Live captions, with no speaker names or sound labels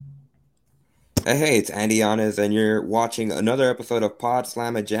Hey, it's Andy Yanez, and you're watching another episode of Pod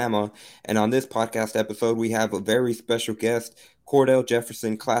Slamma Jamma. And on this podcast episode, we have a very special guest, Cordell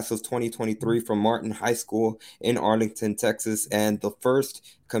Jefferson, class of 2023 from Martin High School in Arlington, Texas, and the first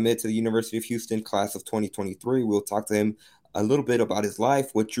commit to the University of Houston, class of 2023. We'll talk to him a little bit about his life,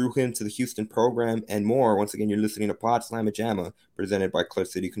 what drew him to the Houston program, and more. Once again, you're listening to Pod Slamma Jamma, presented by Cliff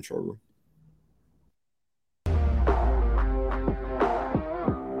City Control Room.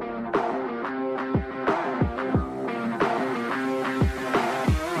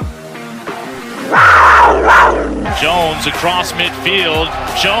 Jones across midfield.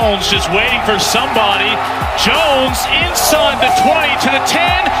 Jones just waiting for somebody. Jones inside the 20 to the 10,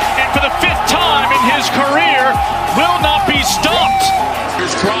 and for the fifth time in his career, will not be stopped.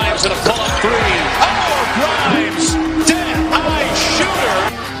 Here's Grimes and a pull-up three. Oh, Grimes, dead-eye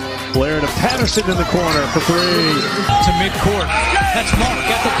shooter. Blair to Patterson in the corner for three. To midcourt. That's Mark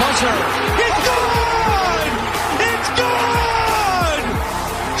at the buzzer. It's good! It's good!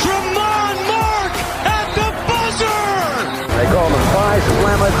 Tremont Mark at the buzzer! They call him Phi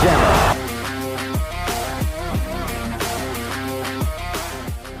Slamma Jamma.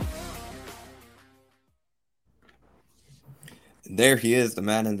 There he is, the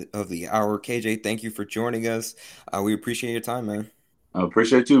man of the hour. KJ, thank you for joining us. We appreciate your time, man. I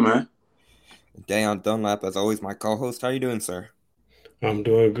appreciate you, man. Dayon Dunlap, as always, my co-host. How you doing, sir? I'm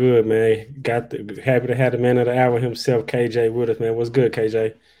doing good, man. Happy to have the man of the hour himself, KJ, with us, man. What's good,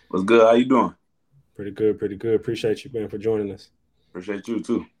 KJ? What's good? How you doing? Pretty good, pretty good. Appreciate you, man, for joining us. Appreciate you,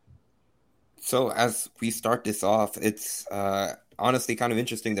 too. So as we start this off, it's honestly kind of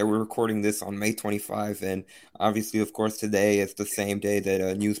interesting that we're recording this on May 25, and obviously, of course, today is the same day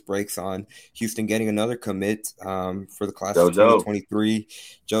that news breaks on Houston getting another commit for the class of 2023.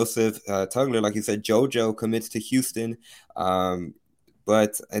 Joseph Tugler, like you said, JoJo commits to Houston.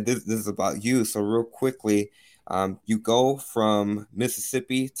 But this is about you. So real quickly, you go from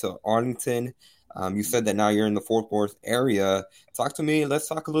Mississippi to Arlington. You said that now you're in the Fort Worth area. Talk to me. Let's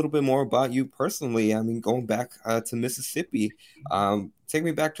talk a little bit more about you personally. I mean, going back to Mississippi, take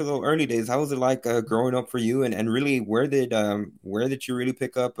me back to the early days. How was it like growing up for you? And really, where did you really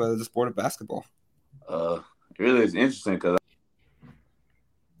pick up the sport of basketball? It really is interesting because,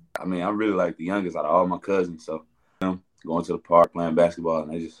 I mean, I'm really like the youngest out of all my cousins. So going to the park, playing basketball,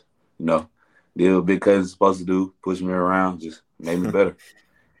 and they just, did what big cousins supposed to do, push me around, just made me better.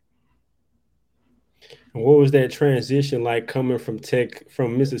 What was that transition like coming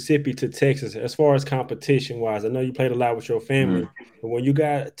from Mississippi to Texas as far as competition wise? I know you played a lot with your family, but when you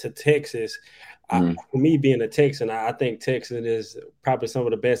got to Texas, for me being a Texan, I think Texas is probably some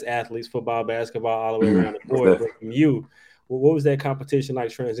of the best athletes, football, basketball, all the way around the board. But from you, what was that competition like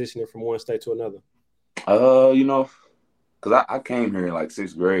transitioning from one state to another? Because I came here in like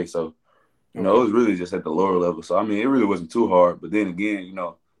sixth grade, so it was really just at the lower level. So I mean, it really wasn't too hard. But then again,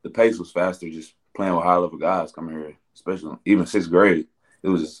 the pace was faster. Just playing with high-level guys coming here, especially even sixth grade, it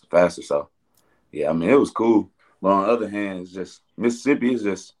was just faster. So, yeah, I mean, it was cool. But on the other hand, it's just Mississippi is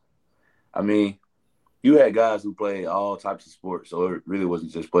just, I mean, you had guys who played all types of sports, so it really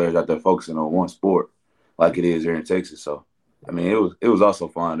wasn't just players out there focusing on one sport like it is here in Texas. So, I mean, it was also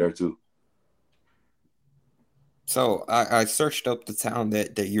fun there too. So I searched up the town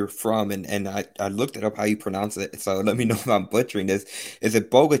that you're from, and I looked it up how you pronounce it. So let me know if I'm butchering this. Is it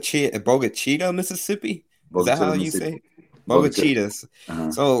Bogachita, Mississippi? Is that how you say it? Bogachitas.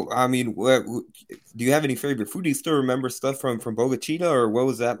 Uh-huh. So, I mean, do you have any favorite food? Do you still remember stuff from Bogachita, or what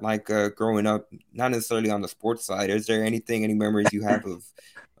was that like growing up? Not necessarily on the sports side. Is there any memories you have of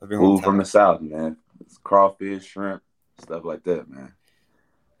your hometown? Food from the South, man. It's crawfish, shrimp, stuff like that, man.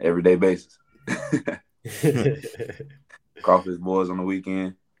 Everyday basis. Crawfish boys on the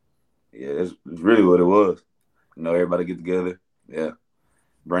weekend. Yeah, it's really what it was. Everybody get together. Yeah.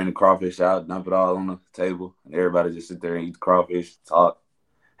 Bring the crawfish out, dump it all on the table, and everybody just sit there and eat the crawfish, talk,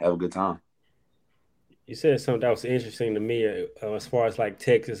 have a good time. You said something that was interesting to me as far as like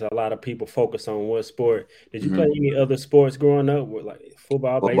Texas. A lot of people focus on one sport. Did you play any other sports growing up, with like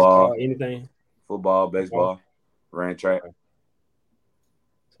football, baseball, anything? Football, baseball, ran track.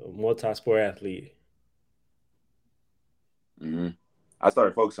 So multi-sport athlete. I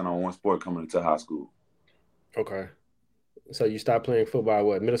started focusing on one sport coming into high school. Okay. So you stopped playing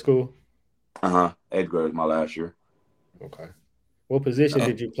football, middle school? Eighth grade was my last year. Okay. What position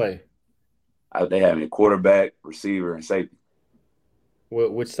did you play? They had me quarterback, receiver, and safety.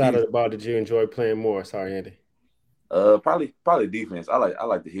 Which side of the ball did you enjoy playing more? Sorry, Andy. Probably defense. I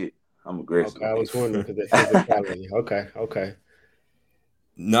like to hit. I'm aggressive. Okay, I was wondering because that's physicality. Okay.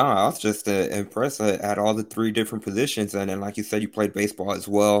 No, I was just impressed at all the three different positions, and then like you said, you played baseball as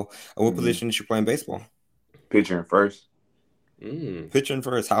well. What position did you play in baseball? Pitcher and first. Pitching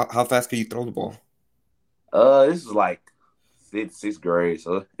first. How fast can you throw the ball? This is like sixth grade,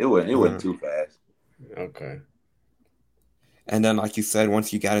 so it wasn't too fast. Okay. And then, like you said,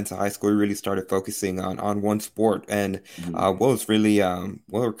 once you got into high school, you really started focusing on one sport. And what was really what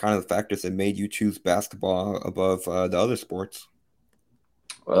were kind of the factors that made you choose basketball above the other sports?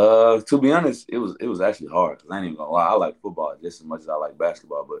 To be honest, it was actually hard because I ain't even gonna lie. I like football just as much as I like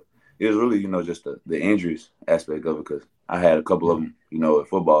basketball, but it was really just the injuries aspect of it because I had a couple of them in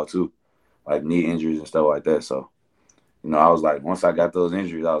football too, like knee injuries and stuff like that. So I was like, once I got those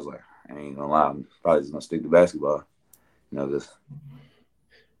injuries, I was like, I ain't gonna lie, I'm probably just gonna stick to basketball. Just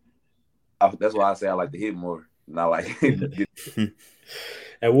that's why I say I like to hit more than I like hitting.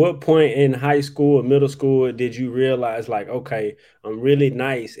 At what point in high school or middle school did you realize, like, okay, I'm really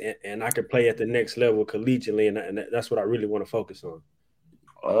nice and I can play at the next level collegiately, and that's what I really want to focus on?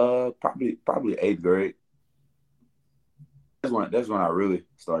 Probably eighth grade. That's when I really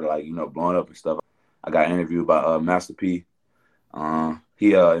started blowing up and stuff. I got interviewed by Master P.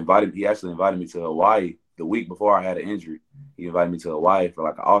 He actually invited me to Hawaii the week before I had an injury. He invited me to Hawaii for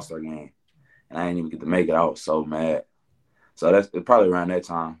like an All-Star game, and I didn't even get to make it. I was so mad. So that's probably around that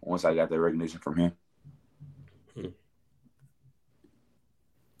time once I got that recognition from him.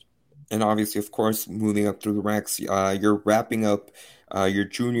 And obviously, of course, moving up through the ranks, you're wrapping up your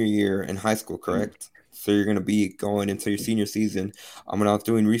junior year in high school, correct? So you're going to be going into your senior season. When I was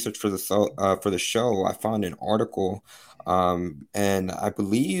doing research for the show, I found an article, and I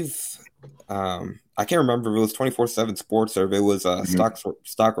believe I can't remember if it was 24/7 Sports or if it was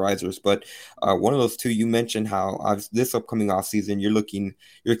Stock Risers, but one of those two. You mentioned how this upcoming off season you're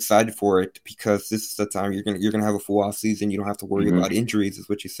excited for it because this is the time you're gonna have a full off season. You don't have to worry about injuries, is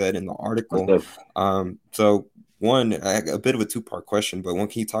what you said in the article. So one, a bit of a two-part question, but one,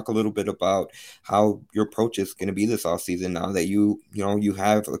 can you talk a little bit about how your approach is going to be this off season now that you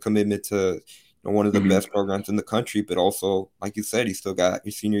have a commitment to one of the best programs in the country, but also, like you said, you still got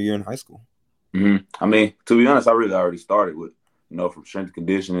your senior year in high school. I mean, to be honest, I really already started with, from strength and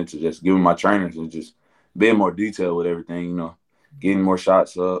conditioning to just giving my trainers and just being more detailed with everything, getting more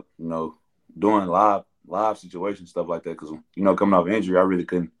shots up, doing live situation stuff like that. Because, coming off injury, I really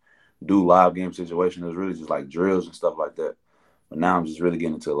couldn't do live game situations. It was really just like drills and stuff like that. But now I'm just really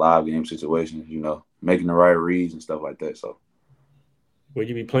getting into live game situations, making the right reads and stuff like that. So. Will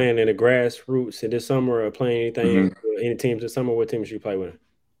you be playing in the grassroots in this summer or playing anything, any teams this summer? What teams you play with?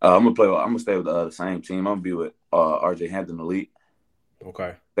 I'm gonna stay with the same team. I'm gonna be with RJ Hampton Elite.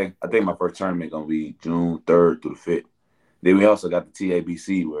 Okay. I think my first tournament gonna be June 3rd through the 5th. Then we also got the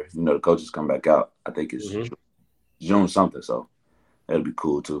TABC where the coaches come back out. I think it's June something, so that'll be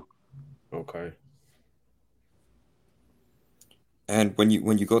cool too. Okay. And when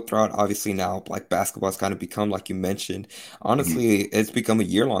you go throughout, obviously now like basketball's kind of become, like you mentioned, honestly, it's become a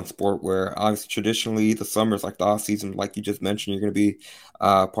year-long sport where obviously traditionally the summer's like the off season, like you just mentioned, you're going to be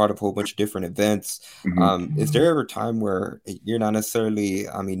part of a whole bunch of different events. Is there ever a time where you're not necessarily,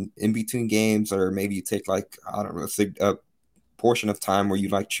 in between games, or maybe you take like, I don't know, a portion of time where you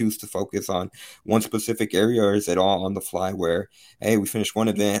choose to focus on one specific area, or is it all on the fly where, hey, we finished one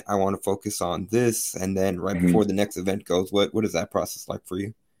event, I want to focus on this, and then before the next event goes, what is that process like for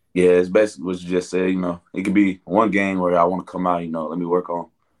you? Yeah, it's basically what you just said. It could be one game where I want to come out, let me work on,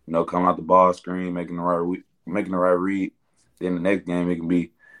 coming out the ball screen, making the right read. Then the next game, it can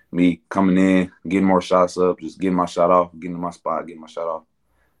be me coming in, getting more shots up, just getting my shot off, getting to my spot, getting my shot off.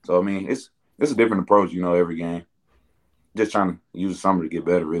 So it's a different approach, every game. Just trying to use the summer to get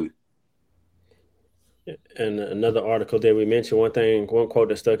better, really. And another article that we mentioned, one quote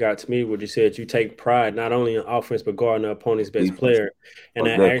that stuck out to me, where you said you take pride not only in offense but guarding the opponent's best player. And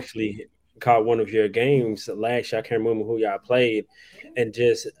I actually caught one of your games last year. I can't remember who y'all played. And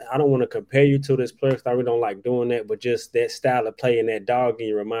just, I don't want to compare you to this player because I really don't like doing that, but just that style of play and that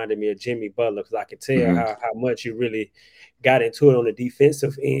dogging reminded me of Jimmy Butler, because I could tell how much you really got into it on the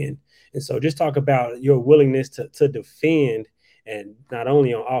defensive end. And so just talk about your willingness to defend, and not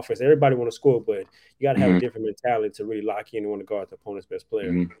only on offense. Everybody want to score, but you got to have a different mentality to really lock in and want to guard the opponent's best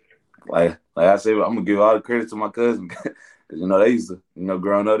player. Like I said, I'm going to give all the credit to my cousin because, they used to,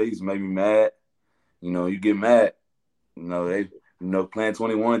 growing up, they used to make me mad. You get mad. They, playing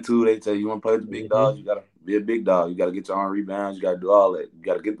 21, too, they tell you want to play with the big dogs, you got to be a big dog. You got to get your own rebounds. You got to do all that. You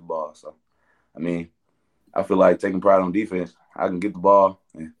got to get the ball. So, I feel like taking pride on defense, I can get the ball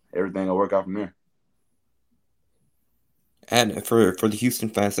and everything will work out from there. And for the Houston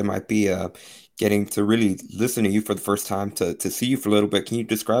fans that might be getting to really listen to you for the first time, to see you for a little bit, can you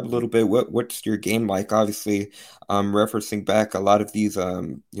describe a little bit what's your game like? Obviously, referencing back a lot of these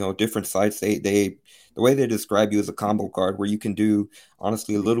different sites, they the way they describe you as a combo guard, where you can do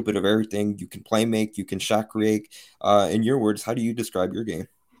honestly a little bit of everything. You can play make, you can shot create. In your words, how do you describe your game?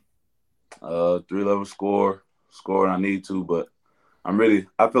 3-level score when I need to, but I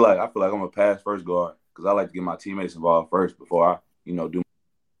feel like I'm a pass first guard because I like to get my teammates involved first before I, do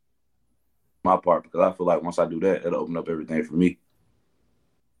my part, because I feel like once I do that, it'll open up everything for me.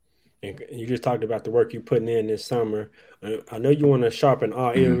 And you just talked about the work you're putting in this summer. I know you want to sharpen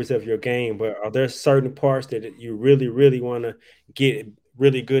all areas of your game, but are there certain parts that you really, really want to get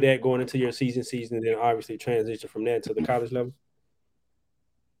really good at going into your season, and then obviously transition from that to the college level?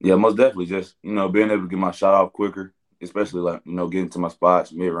 Yeah, most definitely. Just, being able to get my shot off quicker, especially like, getting to my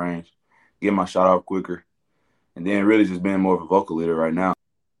spots, mid-range, getting my shot off quicker, and then really just being more of a vocal leader right now.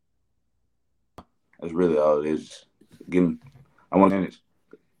 That's really all it is.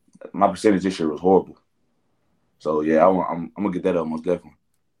 My percentage this year was horrible. So, yeah, I'm going to get that up most definitely.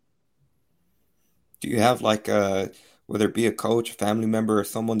 Do you have whether it be a coach, a family member, or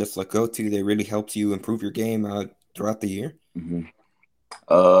someone that's like go-to that really helps you improve your game throughout the year? Mm-hmm.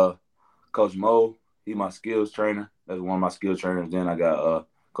 Coach Mo, he's my skills trainer. That's one of my skills trainers. Then I got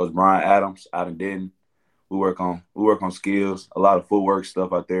Coach Brian Adams out in Denton. We work on skills, a lot of footwork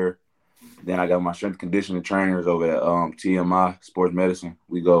stuff out there. Then I got my strength conditioning trainers over at TMI Sports Medicine.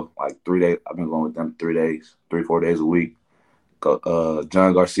 We go like 3 days. I've been going with them 4 days a week.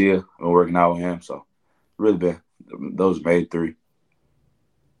 John Garcia, I've been working out with him. So really been those made 3.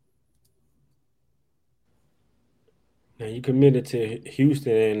 Now you committed to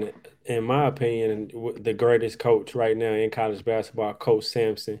Houston, and in my opinion, the greatest coach right now in college basketball, Coach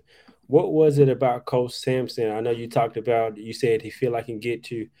Sampson. What was it about Coach Sampson? I know you said he feel like he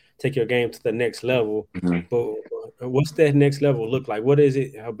can take your game to the next level, but what's that next level look like? What is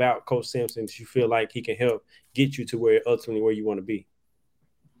it about Coach Sampson that you feel like he can help get you to where you want to be?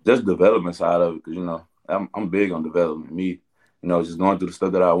 Just development side of it, because, I'm big on development. Me, just going through the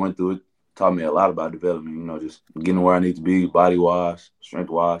stuff that I went through, it taught me a lot about development, just getting where I need to be, body-wise,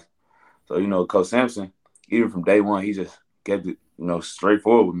 strength-wise. So, Coach Sampson, even from day one, he just kept it,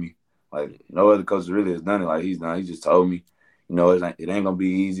 straightforward with me. Like, no other coach really has done it like he's done. He just told me, it ain't going to be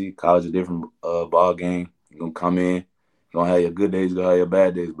easy. College is a different ball game. You're going to come in, you're going to have your good days, you're going to have your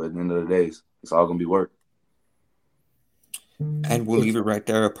bad days, but at the end of the day, it's all going to be work. And we'll leave it right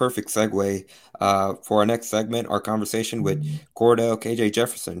there. A perfect segue for our next segment, our conversation with Cordell KJ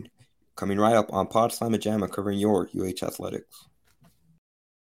Jefferson, coming right up on Pod Slamma Jamma, covering your UH athletics.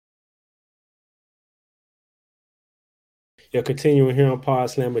 Yeah, continuing here on Pod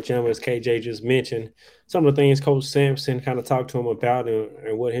Slamma Jamma, as KJ just mentioned, some of the things Coach Sampson kind of talked to him about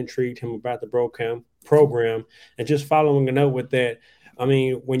and what intrigued him about the program. And just following a note with that, I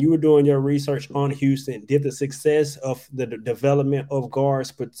mean, when you were doing your research on Houston, did the success of the development of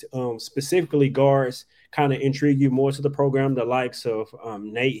guards, but specifically guards, kind of intrigue you more to the program, the likes of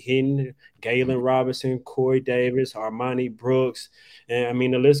Nate Hinton, Galen Robinson, Corey Davis, Armani Brooks, and I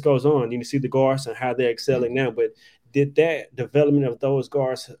mean, the list goes on. You see the guards and how they're excelling now, but did that development of those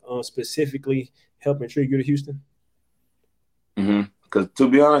guards specifically help intrigue you to Houston? Because to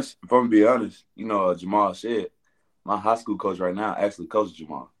be honest, if I'm going to be honest, Jamal said, my high school coach right now actually coaches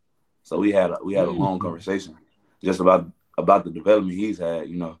Jamal. So we had a long conversation just about the development he's had,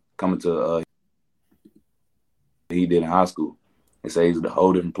 coming to he did in high school. They say he's a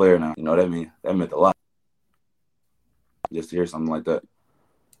whole different player now. That meant a lot just to hear something like that.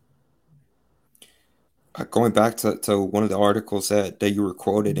 Going back to one of the articles that you were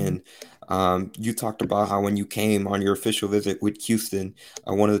quoted in, you talked about how when you came on your official visit with Houston,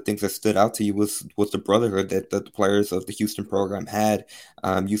 one of the things that stood out to you was the brotherhood that the players of the Houston program had.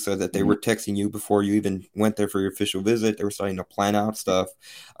 You said that they were texting you before you even went there for your official visit. They were starting to plan out stuff.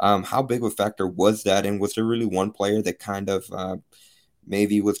 How big of a factor was that? And was there really one player that kind of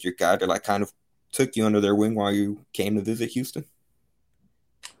maybe was your guy that kind of took you under their wing while you came to visit Houston?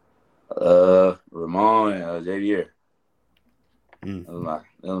 Ramon and Javier. Those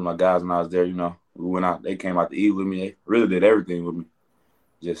were my guys when I was there. We went out. They came out to eat with me. They really did everything with me.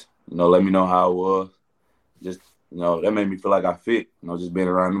 Just let me know how it was. Just that made me feel like I fit. Just being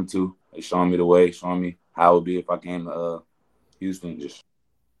around them two. They showing me the way, showing me how it would be if I came to Houston.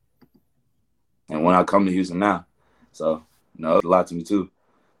 And when I come to Houston now, so it's a lot to me too.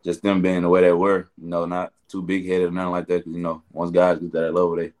 Just them being the way they were. Not too big headed or nothing like that. Because once guys get to that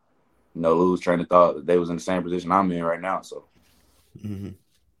level, they lose train of thought that they was in the same position I'm in right now. So,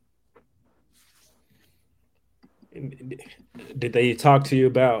 Did they talk to you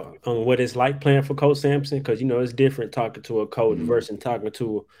about what it's like playing for Coach Sampson? Because it's different talking to a coach versus talking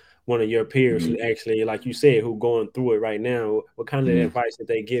to one of your peers who actually, like you said, who going through it right now. What kind of advice did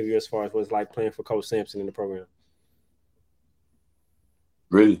they give you as far as what it's like playing for Coach Sampson in the program?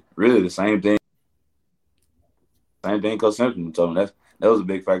 Really the same thing. Same thing Coach Sampson told me. That was a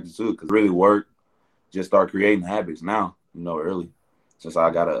big factor too, because really work, just start creating habits now, early. Since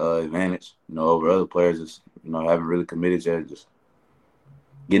I got an advantage, over other players, just, haven't really committed yet, just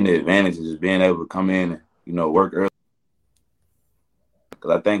getting the advantage and just being able to come in and, work early.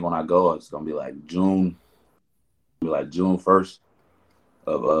 Because I think when I go, it's going to be like June 1st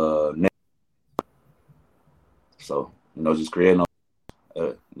of next. So, just creating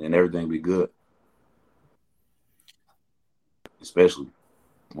and everything be good. Especially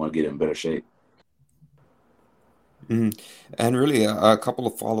want to get in better shape. And really, a couple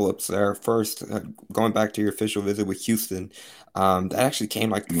of follow-ups there. First, going back to your official visit with Houston, that actually came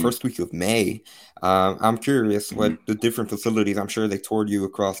like the first week of May. I'm curious what the different facilities, I'm sure they toured you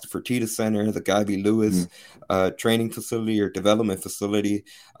across the Fertitta Center, the Guy B. Lewis training facility or development facility.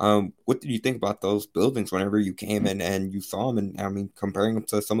 What did you think about those buildings whenever you came in and you saw them? And I mean, comparing them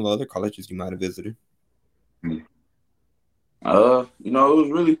to some of the other colleges you might have visited. It was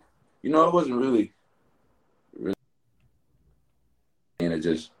really, it wasn't really, and it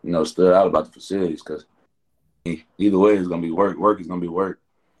just, stood out about the facilities because either way it's going to be work. Work is going to be work.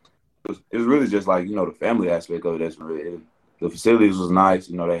 It was really just like, the family aspect of it. That's really it. The facilities was nice.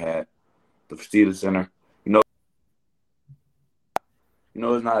 They had the Fertitta Center. It's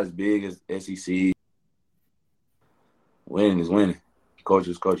not as big as SEC. Winning is winning.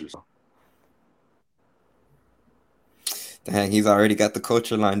 Culture is culture. So. Dang, he's already got the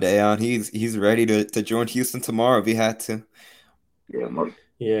culture lined down. He's ready to join Houston tomorrow if he had to.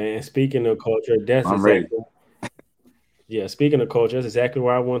 Yeah, and speaking of culture, speaking of culture, that's exactly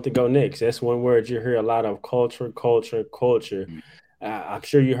where I want to go next. That's one word you hear a lot of: culture. I'm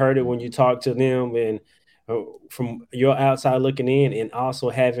sure you heard it when you talk to them, and from your outside looking in, and also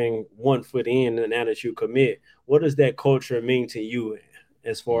having one foot in, and now that you commit, what does that culture mean to you,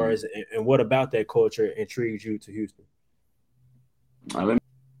 as far as, and what about that culture intrigues you to Houston? Because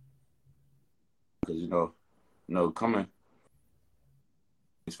coming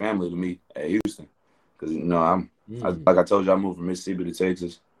his family to me at Houston, because like I told you, I moved from Mississippi to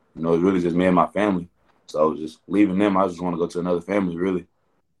Texas. It's really just me and my family. So just leaving them, I just want to go to another family, really,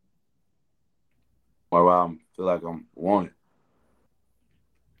 where I feel like I'm wanted.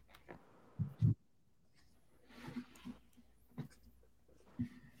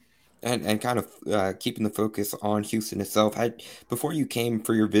 And kind of keeping the focus on Houston itself. Before you came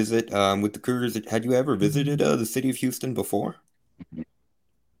for your visit with the Cougars, had you ever visited the city of Houston before?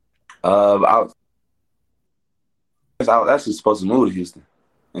 I was actually supposed to move to Houston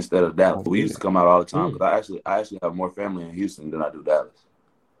instead of Dallas. We used to come out all the time because I actually have more family in Houston than I do Dallas,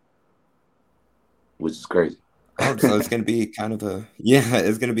 which is crazy. Oh, so it's going to be kind of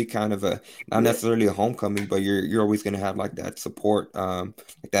it's going to be kind of not necessarily a homecoming, but you're always going to have like that support, like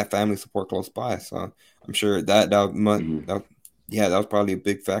that family support close by. So I'm sure that was probably a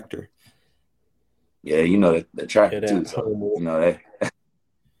big factor. Yeah, the traffic too. So, that.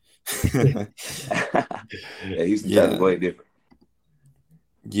 Houston traffic way different.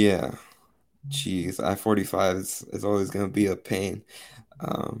 Yeah, jeez, I-45 is always going to be a pain.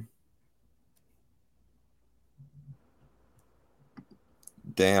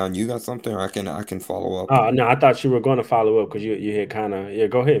 Dan, you got something, or I can follow up? No, I thought you were going to follow up because you had kind of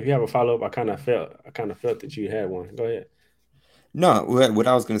go ahead. If you have a follow up, I kind of felt that you had one. Go ahead. No, what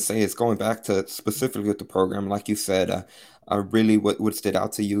I was going to say is going back to specifically with the program, like you said, really what stood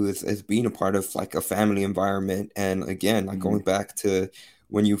out to you is being a part of like a family environment, and again, like going back to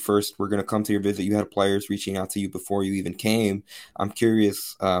when you first were going to come to your visit, you had players reaching out to you before you even came. I'm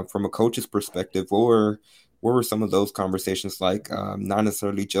curious from a coach's perspective, what were some of those conversations like? Not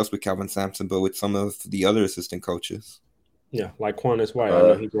necessarily just with Kelvin Sampson, but with some of the other assistant coaches. Yeah, like Quanez White. I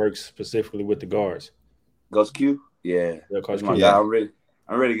know he works specifically with the guards. Coach Q, yeah, Coach my guy. I'm ready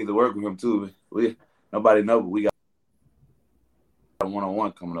to get to work with him too. Nobody know, but we got a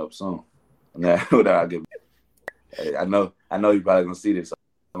one-on-one coming up soon. Now I get, I know you're probably gonna see this. So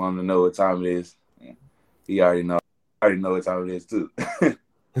I want him to know what time it is. He already know. I already know what time it is too.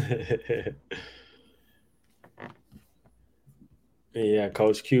 Yeah,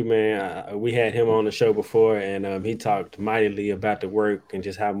 Coach Q, man, we had him on the show before, and he talked mightily about the work and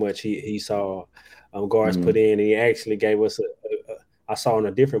just how much he saw guards put in. And he actually gave us I saw on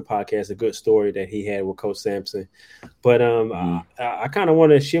a different podcast a good story that he had with Coach Sampson. But I kind of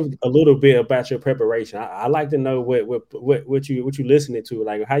want to shift a little bit about your preparation. I like to know what you listening to,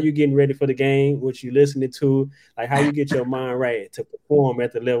 like how you getting ready for the game, what you listening to, like how you get your mind right to perform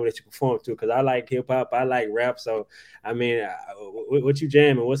at the level that you perform to. Because I like hip hop, I like rap. So I mean, what you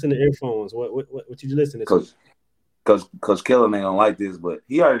jamming? What's in the earphones? What you listening to? Coach Kellen ain't gonna like this, but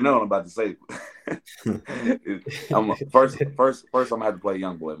he already know what I'm about to say. First, I'm gonna have to play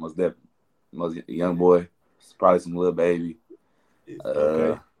Young Boy, most definitely. Most Young Boy, probably some Lil Baby.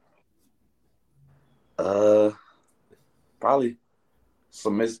 Okay. Probably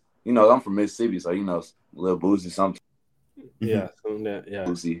some I'm from Mississippi, so Lil Boosie something. Yeah, some that. Yeah.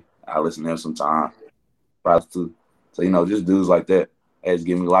 Boosie, I listen to him sometimes. Probably too. So just dudes like that. They just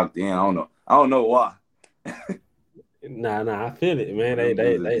get me locked in. I don't know why. Nah, I feel it, man.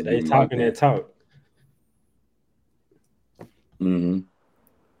 They talking that talk. Mm-hmm.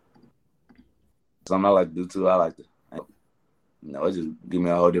 Something I like to do too. I like to, it just give me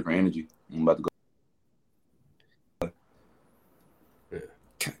a whole different energy. I'm about to go.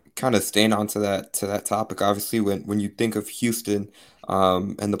 Kind of staying on to that topic. Obviously, when you think of Houston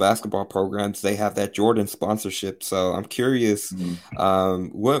and the basketball programs, they have that Jordan sponsorship. So I'm curious,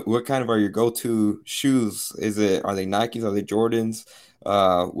 what kind of are your go-to shoes? Are they Nikes? Are they Jordans?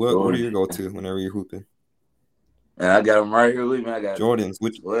 What are your go-to whenever you're hooping? And I got them right here with me. I got Jordans.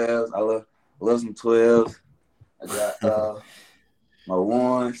 Which 12s? I love some 12s. I got my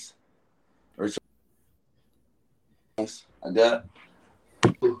ones. I got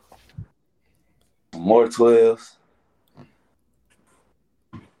more 12s.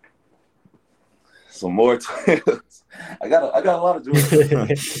 Some more 12s. I got a lot of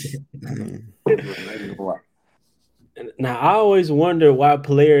Jordans. Now, I always wonder why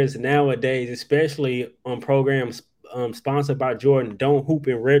players nowadays, especially on programs sponsored by Jordan, don't hoop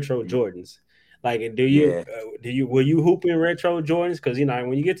in retro Jordans. Like, will you hoop in retro Jordans? Because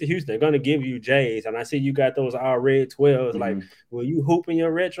when you get to Houston, they're gonna give you J's, and I see you got those all red 12s. Like, will you hoop in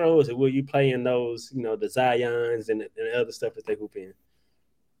your retros, or will you play in those, the Zions and other stuff that they hoop in?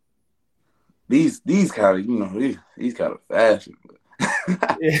 These kind of these kind of fashion.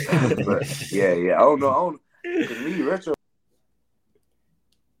 But yeah. I don't know. Because me retro,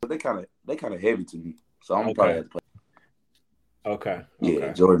 they kind of heavy to me, so I'm probably have to play. Okay.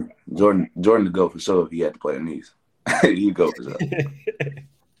 Yeah, Jordan to go for sure. If he had to play in these, he'd go for sure.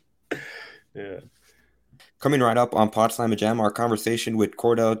 Yeah. Coming right up on Pod Slam Jam, our conversation with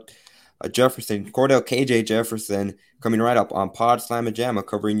Cordell KJ Jefferson, coming right up on Pod Slam Jam,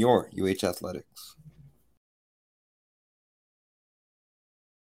 covering your UH athletics.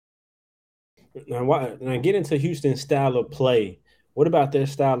 Now get into Houston's style of play. What about their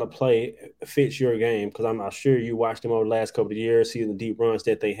style of play fits your game? Because I'm not sure you watched them over the last couple of years, seeing the deep runs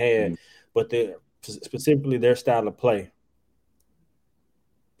that they had, but specifically their style of play.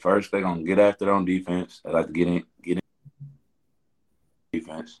 First, they're gonna get after their own defense. They like to get in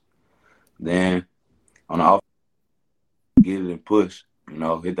defense. Then on the offense, get it and push.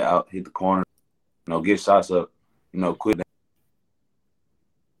 Hit the corner. Get shots up. Quick.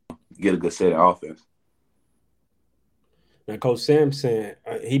 Get a good set of offense. Now, Coach Sampson,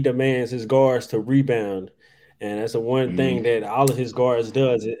 he demands his guards to rebound, and that's the one thing that all of his guards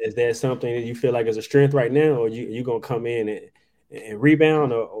does. Is that something that you feel like is a strength right now, or you gonna come in and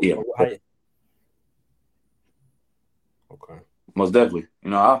rebound, or how you... Okay, most definitely.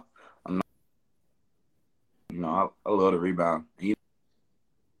 I love the rebound.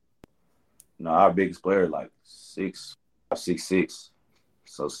 Our biggest player like 6'6",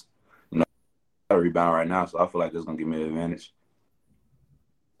 so. Rebound right now, so I feel like it's gonna give me an advantage.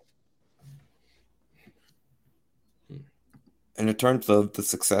 And in terms of the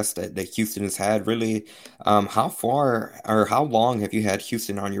success that Houston has had, really, how far or how long have you had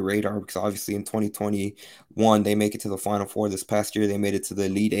Houston on your radar? Because obviously in 2021 they make it to the Final Four. This past year they made it to the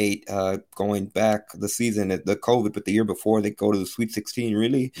Elite Eight. Going back the season at the COVID, but the year before they go to the Sweet 16.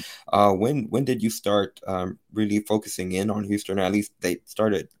 Really, when did you start really focusing in on Houston? Or at least they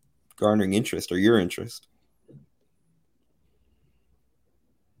started garnering interest or your interest?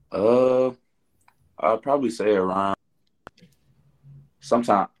 I'd probably say around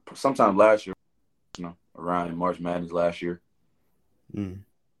sometime last year, around March Madness last year.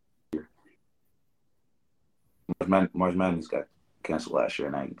 March Madness got canceled last year,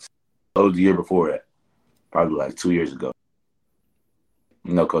 and the year before that, probably like 2 years ago.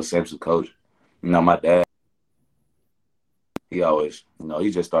 Coach Sampson coach. My dad, he always,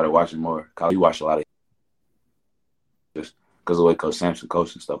 he just started watching more. He watched a lot of just because of the way Coach Sampson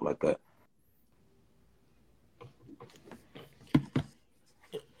coached and stuff like that.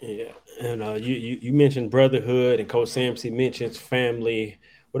 Yeah, and you mentioned brotherhood, and Coach Sampson mentions family.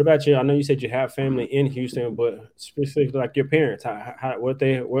 What about you? I know you said you have family in Houston, but specifically like your parents, what's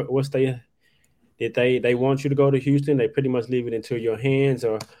they want you to go to Houston? They pretty much leave it into your hands,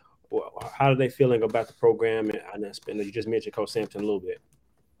 or how are they feeling about the program? And I know you just mentioned Coach Sampson a little bit.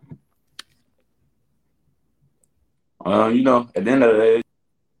 You know, at the end of the day,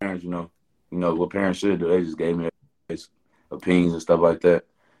 parents, you know what parents should do. They just gave me their opinions and stuff like that,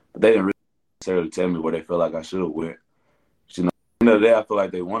 but they didn't really necessarily tell me where they felt like I should have went. You know, at the end of the day, I feel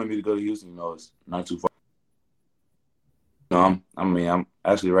like they wanted me to go to Houston. You know, it's not too far. You know, I'm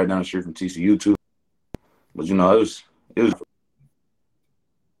actually right down the street from TCU too. But you know, it was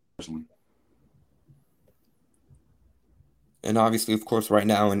personally. And obviously, of course, right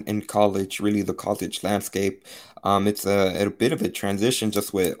now in college, really the college landscape, it's a bit of a transition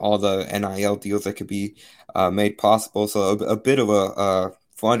just with all the NIL deals that could be made possible. So a bit of a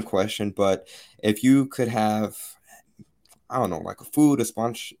fun question, but if you could have, I don't know, like a food, a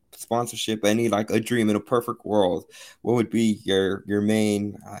sponsorship, any like a dream in a perfect world, what would be your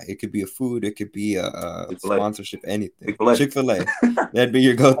main? It could be a food, it could be a Chick-fil-A. sponsorship, anything. Chick-fil-A. Chick-fil-A, that'd be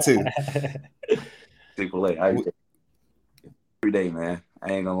your go-to. Chick-fil-A. I eat every day, man.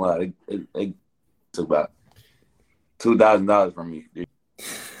 I ain't gonna lie. They took about $2,000 from me.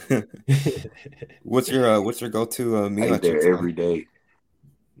 What's your go-to meal I eat there every day.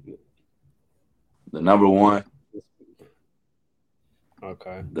 The number one.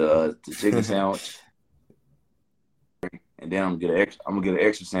 Okay. The chicken sandwich, and then I'm gonna get an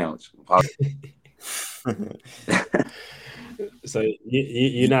extra sandwich. So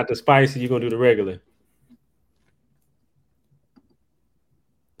you're not the spicy. You're gonna do the regular.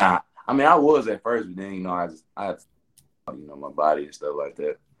 I mean, I was at first, but then I had my body and stuff like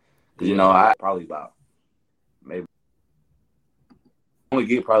that. Because I probably about maybe only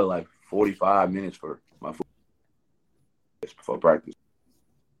get probably like 45 minutes for my food before practice.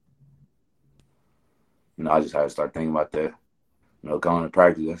 I just had to start thinking about that. Going to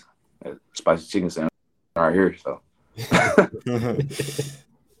practice, that spicy chicken sandwich right here. So.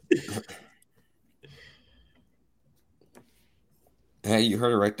 Hey, you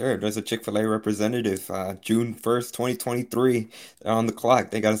heard it right there. There's a Chick-fil-A representative. June 1st, 2023. They're on the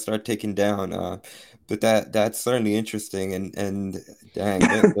clock. They got to start taking down. But that's certainly interesting. And dang,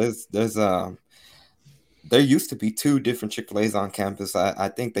 there's there used to be 2 different Chick-fil-A's on campus. I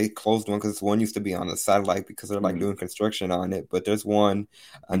think they closed one because one used to be on the satellite because they're like doing construction on it. But there's one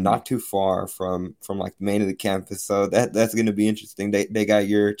not too far from like the main of the campus. So that's going to be interesting. They got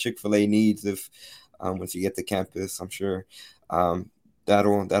your Chick-fil-A needs if once you get to campus, I'm sure. That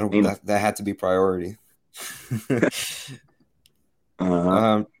had to be priority.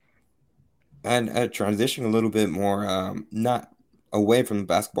 Uh-huh. And transitioning a little bit more, not away from the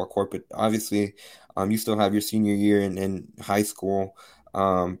basketball court, but obviously, you still have your senior year in high school.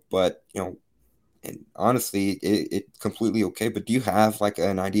 But and honestly, it's completely okay. But do you have like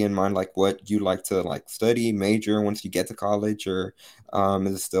an idea in mind, like what you like to like study, major once you get to college, or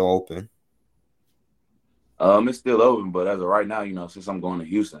is it still open? It's still open, but as of right now, since I'm going to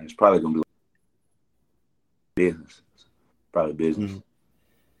Houston, it's probably gonna be business. Probably business. Mm-hmm.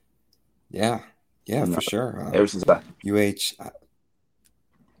 Yeah, for sure. Ever since UH.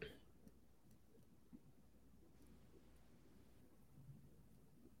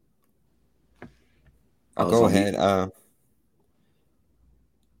 I'll go ahead.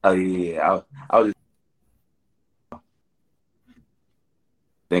 Oh yeah, I was just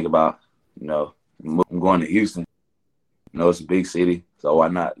think about I'm going to Houston. It's a big city, so why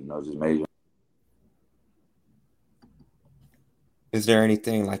not? Just major. Is there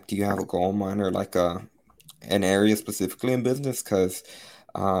anything like? Do you have a goal in mind or like an area specifically in business? Because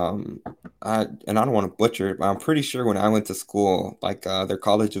I don't want to butcher it, but I'm pretty sure when I went to school, like their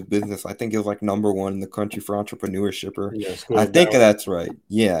College of Business, I think it was like #1 in the country for entrepreneurship. I think that's right.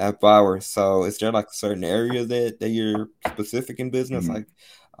 Yeah, at Bowers. So is there like a certain area that you're specific in business, like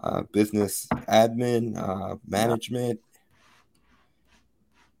business admin, management?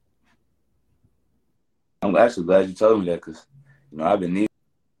 I'm actually glad you told me that because I've been needing.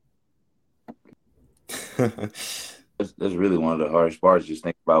 That's really one of the hardest parts. Just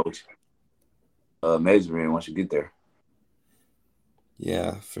think about what you major in once you get there.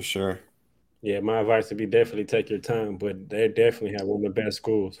 Yeah, for sure. Yeah, my advice would be definitely take your time, but they definitely have one of the best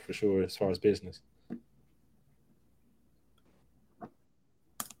schools for sure as far as business.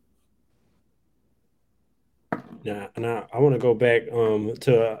 Now I want to go back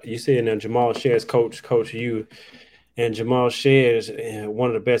to you said now Jamal Shears, Coach U. And Jamal Shead is one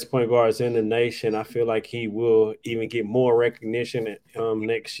of the best point guards in the nation. I feel like he will even get more recognition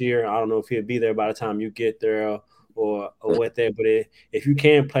next year. I don't know if he'll be there by the time you get there or what that. But if you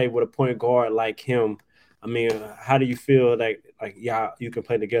can play with a point guard like him, I mean, how do you feel like you can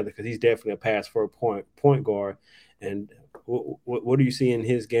play together? Because he's definitely a pass for a point guard. And what do you see in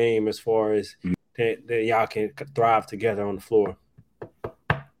his game as far as that y'all can thrive together on the floor?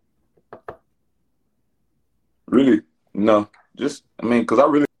 Really, because I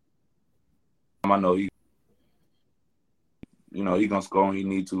know he's gonna score when he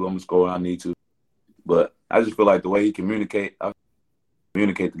need to. I'm gonna score when I need to. But I just feel like the way he communicate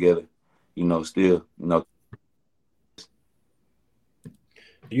together, still. Do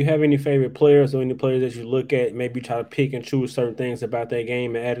you have any favorite players or any players that you look at, maybe try to pick and choose certain things about that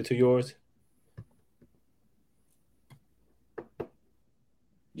game and add it to yours?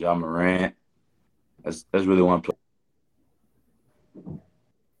 Ja Morant. That's really one play.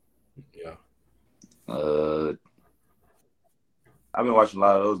 Yeah. I've been watching a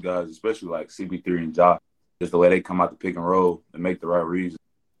lot of those guys, especially like CP3 and Ja. Just the way they come out the pick and roll and make the right reads.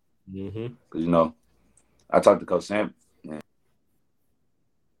 Mm-hmm. Because I talked to Coach Sam, and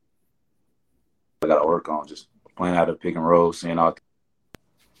I got to work on just playing out of pick and roll, seeing all.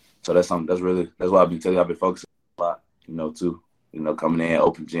 So that's something that's what I've been telling you. I've been focusing a lot, too. Coming in,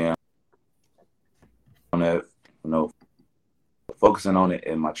 open gym. On that, focusing on it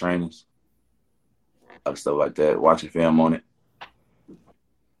in my trainings, stuff like that, watching film on it.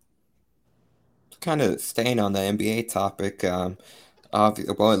 Kind of staying on the NBA topic, well,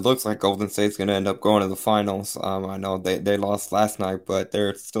 it looks like Golden State's going to end up going to the finals. I know they lost last night, but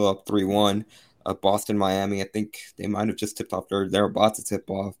they're still up 3-1. Boston, Miami, I think they might have just tipped off. They're about to tip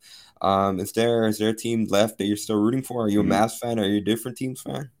off. Is there a team left that you're still rooting for? Are you a Mavs fan? Or are you a different team's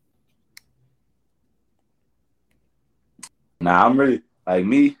fan? Nah, I'm really like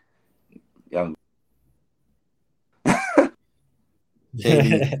me. Young.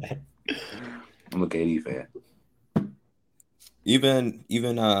 KD. I'm a KD fan. Even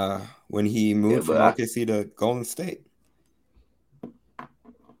when he moved from OKC to Golden State.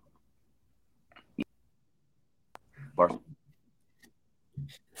 I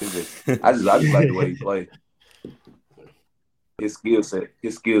just like the way he plays. His skill set.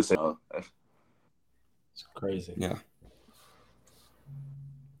 It's crazy. Yeah.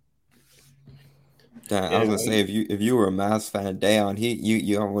 I was gonna say if you were a Mavs fan, Dayon,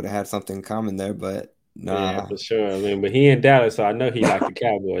 you would have had something in common there, but nah. Yeah, for sure. I mean, but he in Dallas, so I know he like the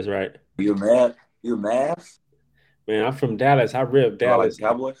Cowboys, right? You a Mavs? Man, I'm from Dallas. I rep Dallas. Like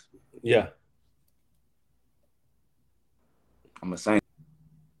Cowboys? Yeah. I'm a Saint.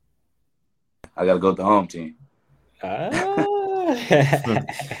 I gotta go with the home team.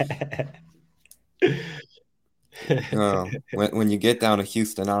 When you get down to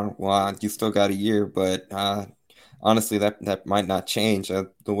Houston, you still got a year, but honestly, that might not change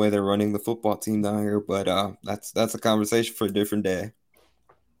the way they're running the football team down here. But that's a conversation for a different day.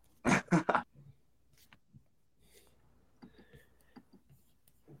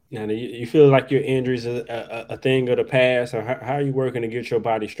 Now, do you feel like your injuries are a thing of the past, or how are you working to get your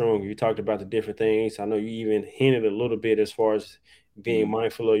body stronger? You talked about the different things. I know you even hinted a little bit as far as being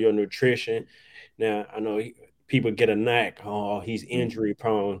mindful of your nutrition. Now, I know people get a knack. Oh, he's injury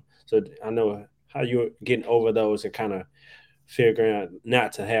prone. So I know how you're getting over those and kind of figuring out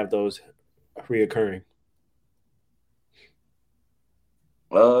not to have those reoccurring.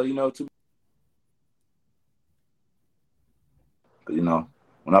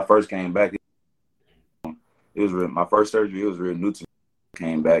 When I first came back, it was my first surgery. It was real new to me.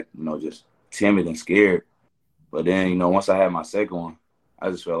 Came back, just timid and scared. But then, once I had my second one,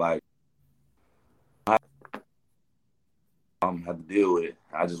 I just felt like I had to deal with it.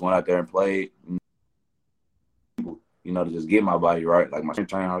 I just went out there and played, to just get my body right. Like my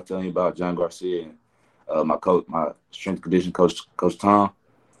strength trainer I was telling you about, John Garcia, and my coach, my strength condition coach, Coach Tom.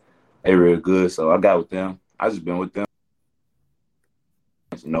 They real good, so I got with them. I just been with them.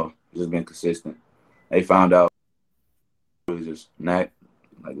 Just been consistent. They found out really just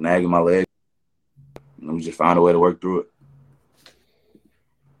nagging my leg. And we just found a way to work through it.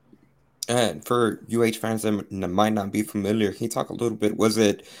 And for UH fans that might not be familiar, can you talk a little bit? Was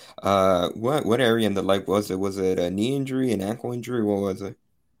it what area in the leg was it? Was it a knee injury, an ankle injury? What was it?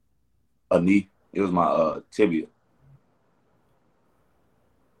 A knee. It was my tibia.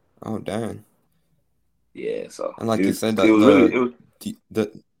 Oh, damn. Yeah. So and like you said,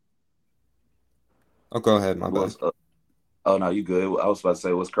 Oh, go ahead. My bad. Oh no, you good. I was about to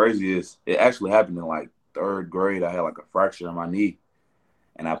say what's crazy is it actually happened in like third grade. I had like a fracture in my knee,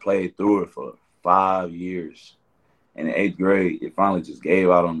 and I played through it for 5 years. in the 8th grade, it finally just gave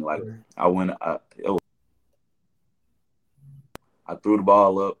out on me. Like I threw the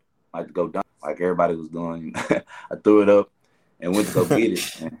ball up, like to go down, like everybody was doing. I threw it up and went to go get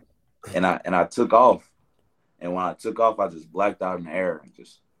it, and I took off. And when I took off, I just blacked out in the air and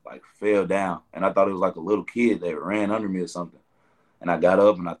just like fell down. And I thought it was like a little kid that ran under me or something. And I got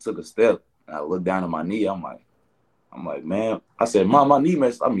up and I took a step and I looked down at my knee. I'm like, man. I said, Mom, my knee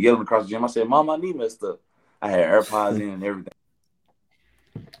messed up. I'm yelling across the gym. I said, Mom, my knee messed up. I had AirPods in and everything.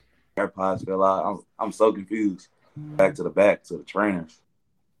 AirPods fell out. I'm so confused. Back to the trainers.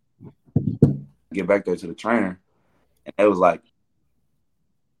 Get back there to the trainer. And it was like,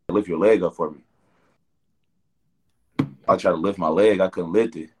 lift your leg up for me. I tried to lift my leg. I couldn't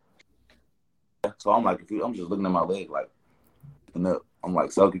lift it. So I'm like confused. I'm just looking at my leg like, I'm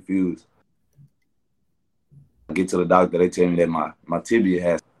like so confused. I get to the doctor. They tell me that my tibia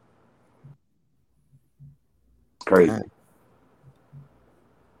has. It's crazy.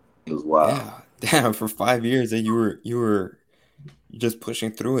 It was wild. Yeah, damn. For 5 years, that you were just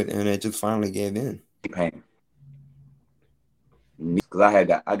pushing through it, and it just finally gave in. Pain. Because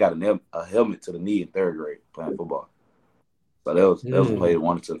I got a helmet to the knee in 3rd grade playing football. So that was played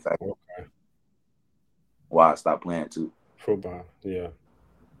one to the fact why I stopped playing too. Football, yeah.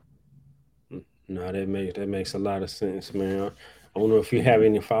 No, that makes a lot of sense, man. I don't know if you have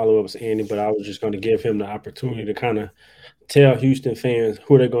any follow-ups, Andy, but I was just going to give him the opportunity to kind of tell Houston fans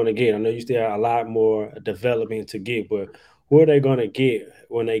who they're going to get. I know you still have a lot more development to get, but who are they going to get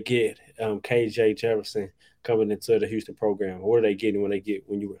when they get KJ Jefferson coming into the Houston program? What are they getting when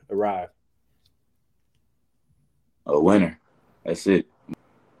you arrive? A winner. That's it.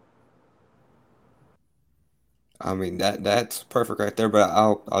 I mean, that's perfect right there, but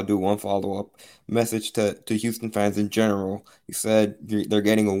I'll do one follow-up message to Houston fans in general. You said they're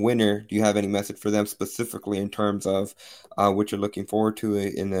getting a winner. Do you have any message for them specifically in terms of what you're looking forward to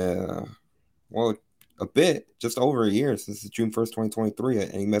in a bit, just over a year since it's June 1st, 2023?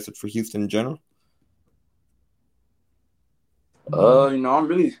 Any message for Houston in general? I'm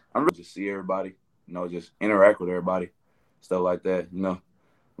really just see everybody, just interact with everybody, stuff like that,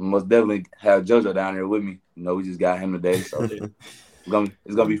 Most definitely have JoJo down there with me. We just got him today, so it's gonna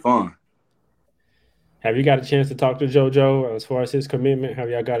be fun. Have you got a chance to talk to JoJo as far as his commitment? Have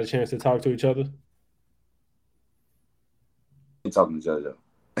y'all got a chance to talk to each other? I'm talking to JoJo.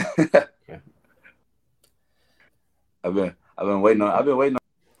 Okay. I've been waiting on.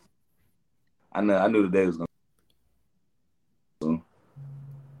 I knew the day was gonna.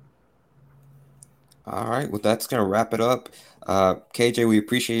 All right, well, that's going to wrap it up. KJ, we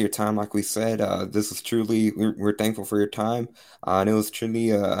appreciate your time. Like we said, this is truly, we're thankful for your time. And it was truly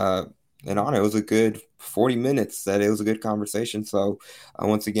an honor. It was a good 40 minutes. It was a good conversation. So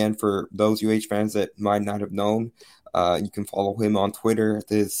once again, for those UH fans that might not have known, you can follow him on Twitter.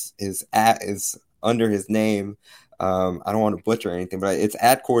 His @ is under his name. I don't want to butcher anything, but it's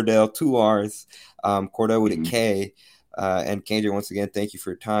 @Cordell, 2 R's, Cordell with a K. And KJ, once again, thank you for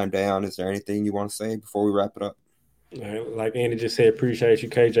your time. Dayon, is there anything you want to say before we wrap it up? Like Andy just said, appreciate you,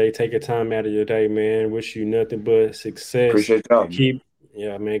 KJ. Take your time out of your day, man. Wish you nothing but success. Appreciate y'all.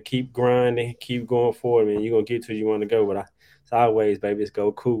 Keep grinding, keep going forward, man. You're going to get to where you want to go. But it's always, baby, it's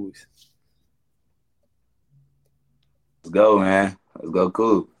go Cougs. Let's go, man. Let's go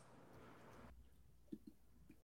Cougs.